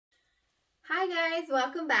Hi guys,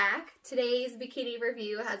 welcome back. Today's bikini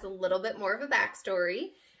review has a little bit more of a backstory.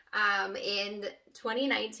 In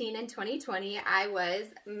 2019 and 2020, I was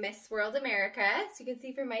Miss World America, so you can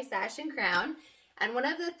see from my sash and crown. And one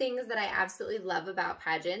of the things that I absolutely love about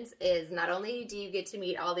pageants is not only do you get to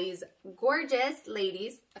meet all these gorgeous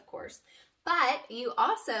ladies, of course, but you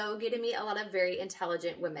also get to meet a lot of very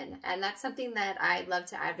intelligent women. And that's something that I love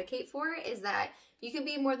to advocate for, is that you can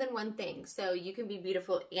be more than one thing. So you can be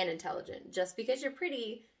beautiful and intelligent. Just because you're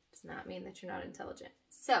pretty does not mean that you're not intelligent.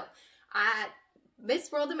 So at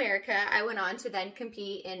Miss World America, I went on to then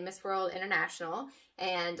compete in Miss World International,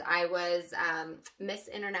 and I was Miss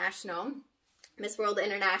World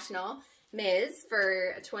International Ms.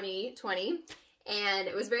 for 2020. And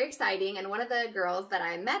it was very exciting. And one of the girls that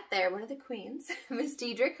I met there, one of the queens, Miss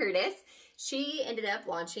Deidre Curtis, she ended up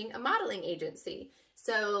launching a modeling agency.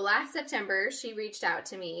 So last September, she reached out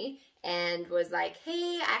to me and was like,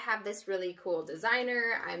 hey, I have this really cool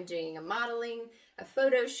designer. I'm doing a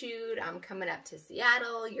photo shoot. I'm coming up to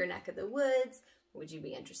Seattle, your neck of the woods. Would you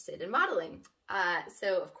be interested in modeling?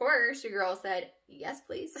 So of course, your girl said, yes,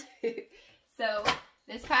 please. So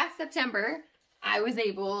this past September, I was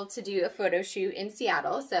able to do a photo shoot in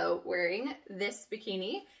Seattle. So wearing this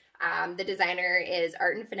bikini, the designer is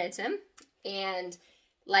Art Infinitum, and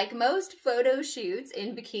like most photo shoots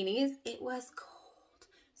in bikinis, it was cold.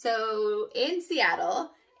 So in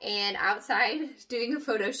Seattle and outside doing a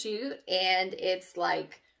photo shoot, and it's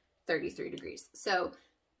like 33 degrees. So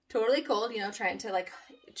totally cold, you know, trying to like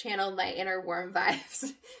channel my inner warm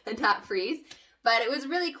vibes and not freeze. But it was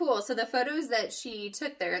really cool. So the photos that she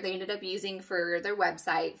took there, they ended up using for their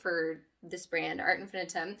website for this brand, Art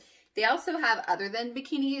Infinitum. They also have, other than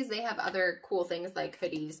bikinis, they have other cool things like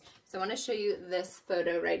hoodies. So I want to show you this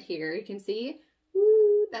photo right here. You can see,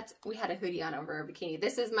 woo, we had a hoodie on over our bikini.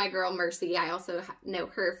 This is my girl Mercy. I also know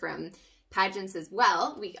her from pageants as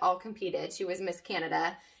well. We all competed. She was Miss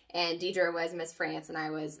Canada, and Deidre was Miss France, and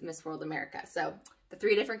I was Miss World America. So the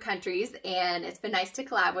 3 different countries, and it's been nice to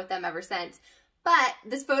collab with them ever since. But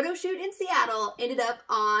this photo shoot in Seattle ended up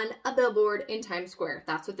on a billboard in Times Square.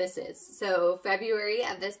 That's what this is. So February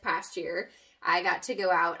of this past year, I got to go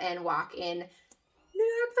out and walk in New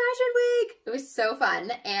York Fashion Week. It was so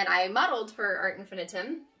fun. And I modeled for Art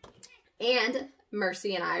Infinitum. And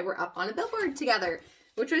Mercy and I were up on a billboard together,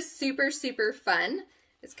 which was super, super fun.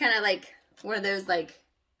 It's kind of like one of those like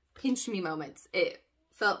pinch me moments. It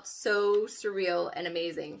felt so surreal and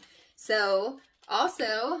amazing. So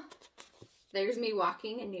also, there's me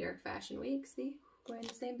walking in New York Fashion Week. See, wearing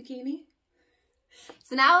the same bikini.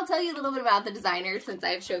 So now I'll tell you a little bit about the designer, since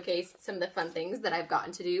I've showcased some of the fun things that I've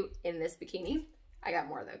gotten to do in this bikini. I got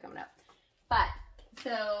more though coming up. But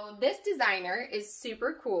so this designer is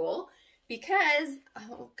super cool because,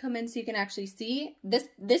 I'll come in so you can actually see,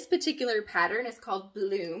 this particular pattern is called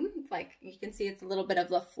Bloom. Like you can see, it's a little bit of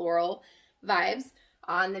the floral vibes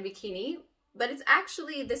on the bikini. But it's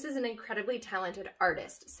actually, this is an incredibly talented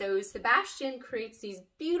artist. So Sebastien creates these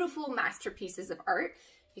beautiful masterpieces of art.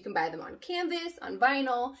 You can buy them on canvas, on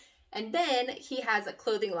vinyl, and then he has a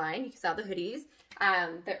clothing line. You saw the hoodies.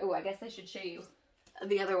 Oh, I guess I should show you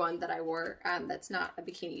the other one that I wore that's not a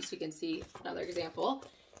bikini, so you can see another example.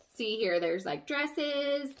 See here, there's like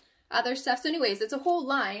dresses, other stuff. So anyways, it's a whole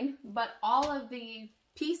line, but all of the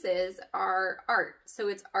pieces are art. So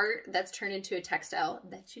it's art that's turned into a textile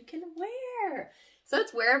that you can wear. So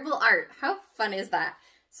it's wearable art. How fun is that?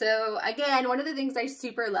 So again, one of the things I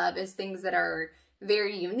super love is things that are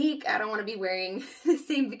very unique. I don't want to be wearing the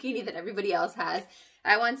same bikini that everybody else has.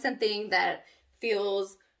 I want something that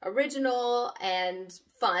feels original and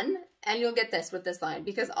fun. And you'll get this with this line,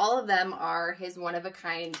 because all of them are his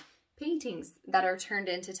one-of-a-kind paintings that are turned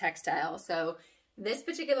into textile. So this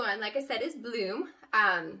particular one, like I said, is Bloom.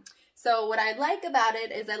 So what I like about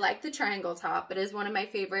it is I like the triangle top. It is one of my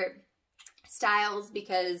favorite styles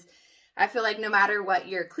because I feel like no matter what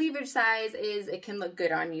your cleavage size is, it can look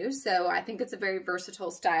good on you. So I think it's a very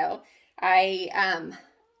versatile style. I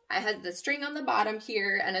had the string on the bottom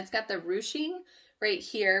here, and it's got the ruching right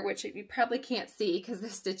here, which you probably can't see because the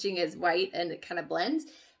stitching is white and it kind of blends.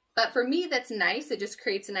 But for me, that's nice. It just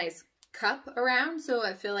creates a nice cup around. So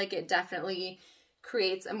I feel like it definitely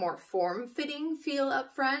creates a more form-fitting feel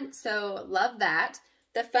up front. So love that.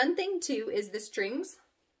 The fun thing too is the strings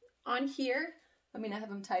on here. I mean, I have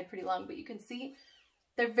them tied pretty long, but you can see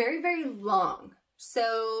they're very, very long.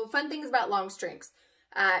 So fun things about long strings.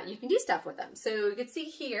 You can do stuff with them. So you can see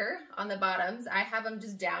here on the bottoms, I have them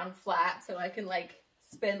just down flat so I can like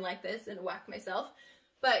spin like this and whack myself.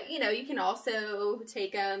 But you know, you can also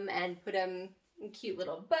take them and put them in cute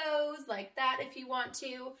little bows like that if you want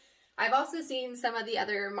to. I've also seen some of the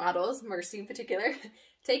other models, Mercy in particular,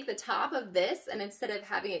 take the top of this, and instead of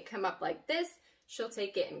having it come up like this, she'll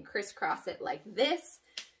take it and crisscross it like this.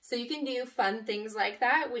 So you can do fun things like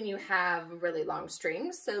that when you have really long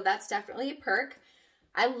strings. So that's definitely a perk.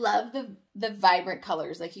 I love the vibrant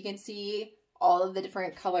colors. Like you can see all of the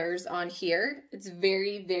different colors on here. It's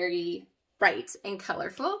very, very bright and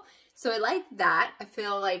colorful. So I like that. I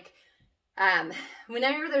feel like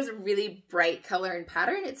whenever there's a really bright color and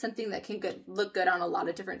pattern, it's something that can look good on a lot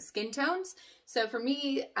of different skin tones. So for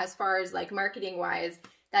me, as far as like marketing wise,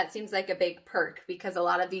 that seems like a big perk because a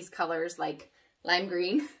lot of these colors like lime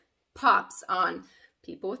green pops on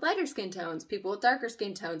people with lighter skin tones, people with darker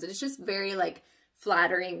skin tones. And it's just very like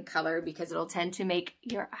flattering color because it'll tend to make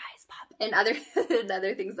your eyes pop and other, and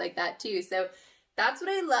other things like that too. So that's what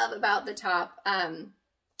I love about the top.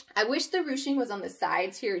 I wish the ruching was on the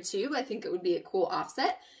sides here too. I think it would be a cool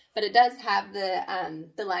offset, but it does have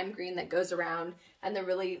the lime green that goes around and the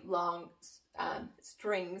really long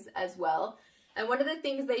strings as well. And one of the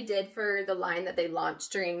things they did for the line that they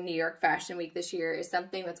launched during New York Fashion Week this year is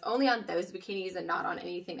something that's only on those bikinis and not on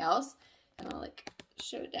anything else. And I'll like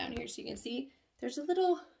show it down here so you can see. There's a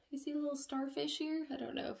little, you see a little starfish here? I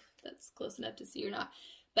don't know if that's close enough to see or not.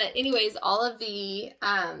 But anyways, all of the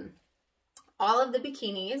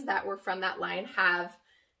bikinis that were from that line have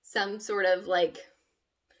some sort of like,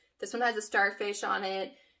 this one has a starfish on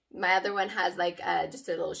it. My other one has like just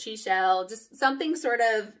a little seashell, just something sort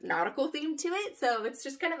of nautical theme to it. So it's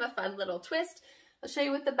just kind of a fun little twist. I'll show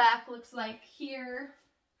you what the back looks like here.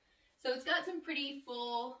 So it's got some pretty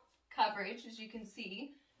full coverage, as you can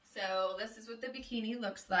see. So this is what the bikini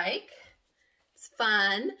looks like. It's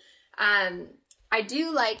fun. I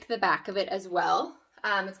do like the back of it as well.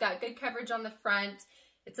 It's got good coverage on the front.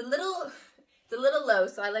 It's a little low,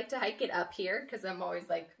 so I like to hike it up here because I'm always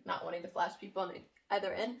like not wanting to flash people on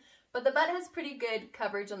either end. But the butt has pretty good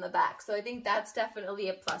coverage on the back, so I think that's definitely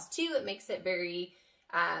a plus too. It makes it very,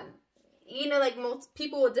 you know, like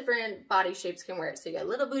people with different body shapes can wear it. So you got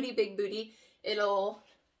little booty, big booty. It'll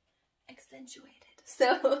accentuate it.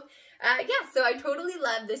 So yeah, so I totally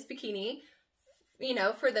love this bikini. You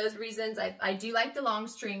know, for those reasons, I do like the long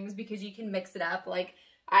strings because you can mix it up. Like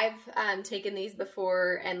I've taken these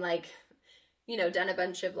before and like, you know, done a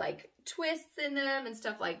bunch of like twists in them and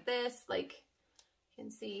stuff like this. Like you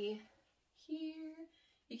can see here,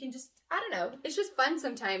 you can just, I don't know, it's just fun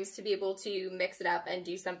sometimes to be able to mix it up and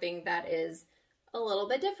do something that is a little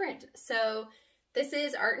bit different. So this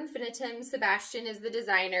is Art Infinitum. Sebastien is the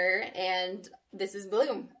designer and this is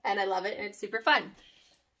Bloom and I love it and it's super fun.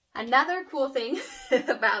 Another cool thing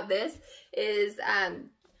about this is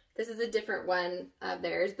this is a different one of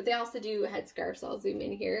theirs, but they also do headscarves. I'll zoom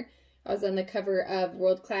in here. I was on the cover of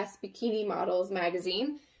World Class Bikini Models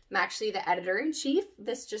magazine. I'm actually the editor-in-chief.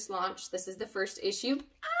 This just launched. This is the first issue.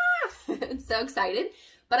 Ah! I'm so excited.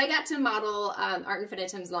 But I got to model Art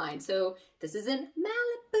Infinitum's line. So this is in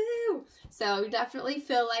Malibu. So definitely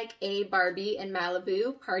feel like a Barbie in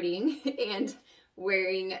Malibu partying and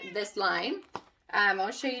wearing this line.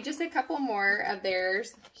 I'll show you just a couple more of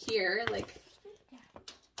theirs here. Like,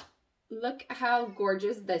 look how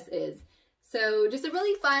gorgeous this is. So just a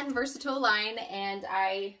really fun, versatile line, and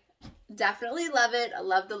I definitely love it. I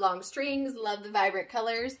love the long strings, love the vibrant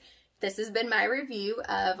colors. This has been my review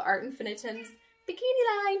of Art Infinitum's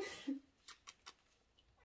bikini line.